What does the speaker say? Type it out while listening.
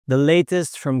The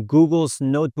latest from Google's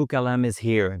NotebookLM is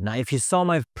here. Now, if you saw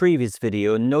my previous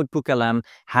video, NotebookLM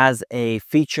has a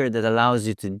feature that allows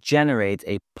you to generate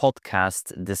a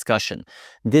podcast discussion.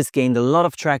 This gained a lot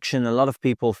of traction. A lot of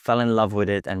people fell in love with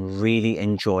it and really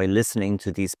enjoy listening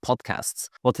to these podcasts.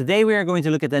 Well, today we are going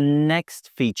to look at the next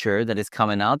feature that is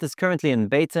coming out. It's currently in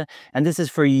beta, and this is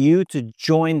for you to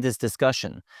join this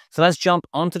discussion. So let's jump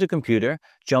onto the computer,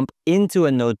 jump into a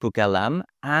NotebookLM,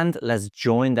 and let's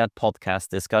join that podcast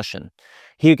discussion.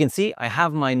 Here you can see I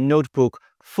have my notebook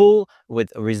full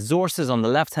with resources on the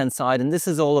left-hand side, and this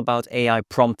is all about AI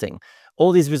prompting.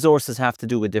 All these resources have to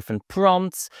do with different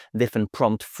prompts, different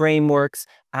prompt frameworks,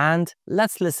 and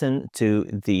let's listen to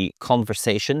the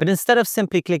conversation. But instead of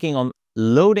simply clicking on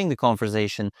loading the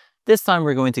conversation, this time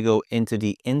we're going to go into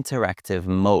the interactive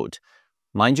mode.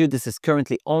 Mind you, this is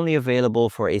currently only available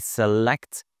for a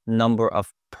select number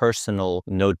of personal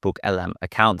NotebookLM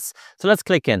accounts. So let's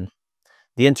click in.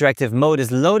 The interactive mode is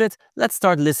loaded. Let's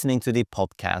start listening to the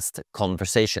podcast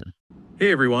conversation.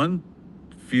 Hey everyone,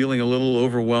 feeling a little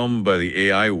overwhelmed by the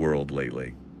AI world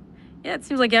lately. Yeah, it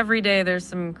seems like every day there's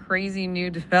some crazy new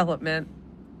development.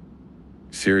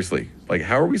 Seriously, like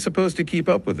how are we supposed to keep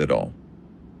up with it all?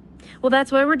 Well,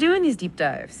 that's why we're doing these deep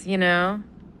dives, you know?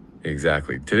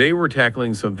 Exactly. Today we're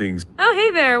tackling some things. Oh,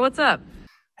 hey there, what's up?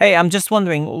 Hey, I'm just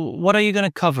wondering, what are you going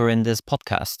to cover in this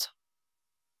podcast?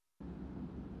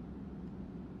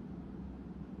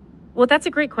 Well, that's a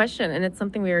great question, and it's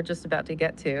something we were just about to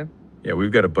get to. Yeah,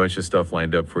 we've got a bunch of stuff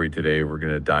lined up for you today. We're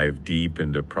going to dive deep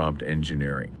into prompt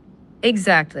engineering.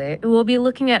 Exactly. We'll be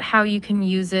looking at how you can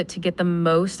use it to get the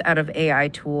most out of AI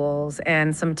tools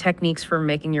and some techniques for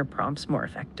making your prompts more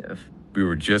effective. We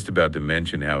were just about to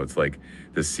mention how it's like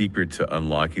the secret to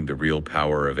unlocking the real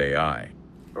power of AI.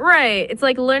 Right. It's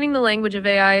like learning the language of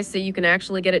AI so you can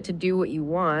actually get it to do what you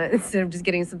want instead of just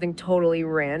getting something totally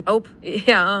random. Oh,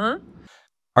 yeah,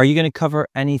 Are you going to cover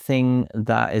anything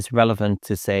that is relevant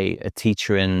to, say, a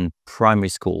teacher in primary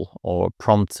school or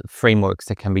prompt frameworks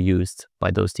that can be used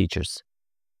by those teachers?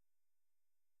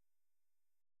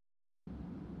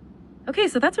 Okay,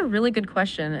 so that's a really good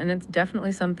question, and it's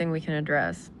definitely something we can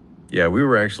address. Yeah, we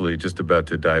were actually just about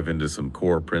to dive into some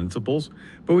core principles,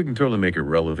 but we can totally make it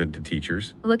relevant to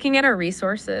teachers. Looking at our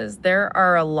resources, there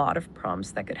are a lot of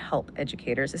prompts that could help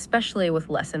educators, especially with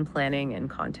lesson planning and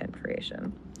content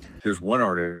creation. There's one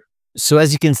article. So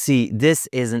as you can see, this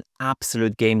is an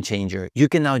absolute game changer. You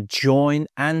can now join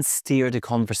and steer the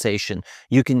conversation.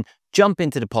 You can jump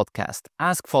into the podcast,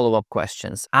 ask follow-up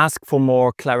questions, ask for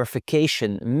more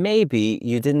clarification. Maybe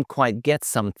you didn't quite get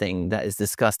something that is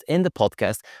discussed in the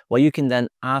podcast. Well, you can then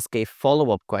ask a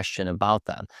follow-up question about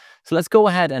that. So let's go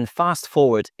ahead and fast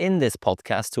forward in this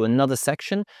podcast to another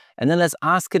section, and then let's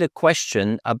ask it a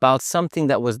question about something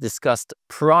that was discussed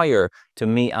prior to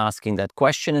me asking that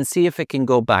question and see if it can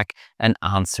go back and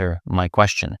answer my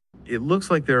question. It looks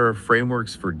like there are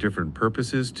frameworks for different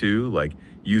purposes too, like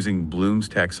using Bloom's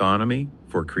taxonomy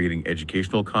for creating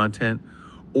educational content,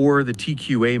 or the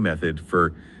TQA method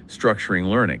for structuring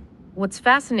learning. What's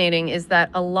fascinating is that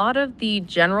a lot of the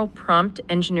general prompt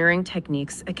engineering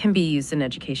techniques can be used in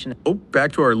education. Oh,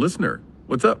 back to our listener.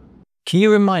 What's up? Can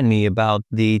you remind me about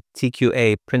the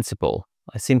TQA principle?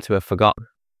 I seem to have forgotten.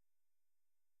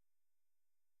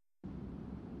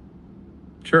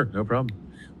 Sure, no problem.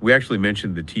 We actually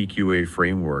mentioned the TQA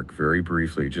framework very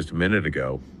briefly just a minute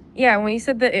ago. Yeah, when you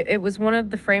said that it was one of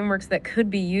the frameworks that could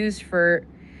be used for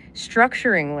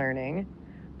structuring learning,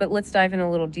 but let's dive in a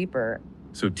little deeper.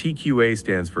 So TQA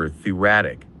stands for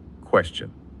theoretic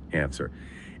question answer.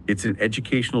 It's an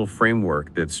educational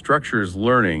framework that structures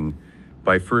learning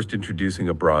by first introducing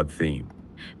a broad theme.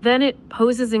 Then it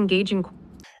poses engaging.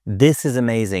 This is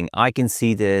amazing. I can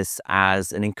see this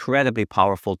as an incredibly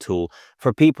powerful tool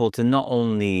for people to not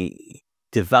only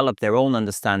develop their own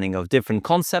understanding of different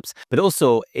concepts, but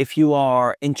also if you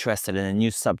are interested in a new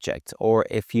subject or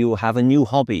if you have a new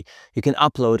hobby, you can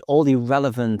upload all the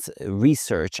relevant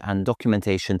research and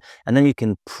documentation, and then you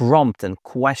can prompt and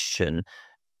question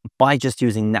by just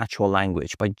using natural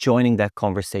language, by joining that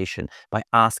conversation, by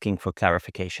asking for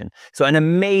clarification. So an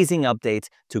amazing update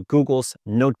to Google's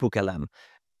NotebookLM.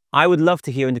 I would love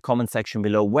to hear in the comment section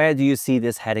below, where do you see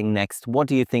this heading next? What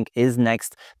do you think is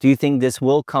next? Do you think this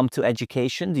will come to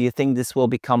education? Do you think this will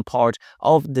become part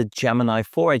of the Gemini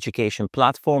for Education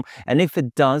platform? And if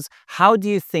it does, how do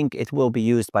you think it will be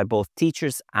used by both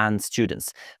teachers and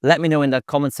students? Let me know in that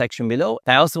comment section below.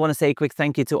 I also want to say a quick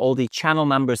thank you to all the channel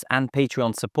members and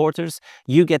Patreon supporters.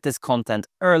 You get this content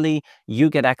early, you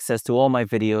get access to all my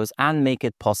videos and make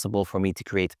it possible for me to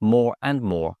create more and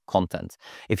more content.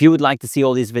 If you would like to see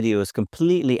all these videos videos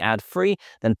completely ad-free,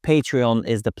 then Patreon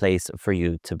is the place for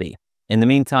you to be. In the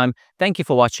meantime, thank you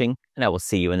for watching, and I will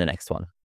see you in the next one.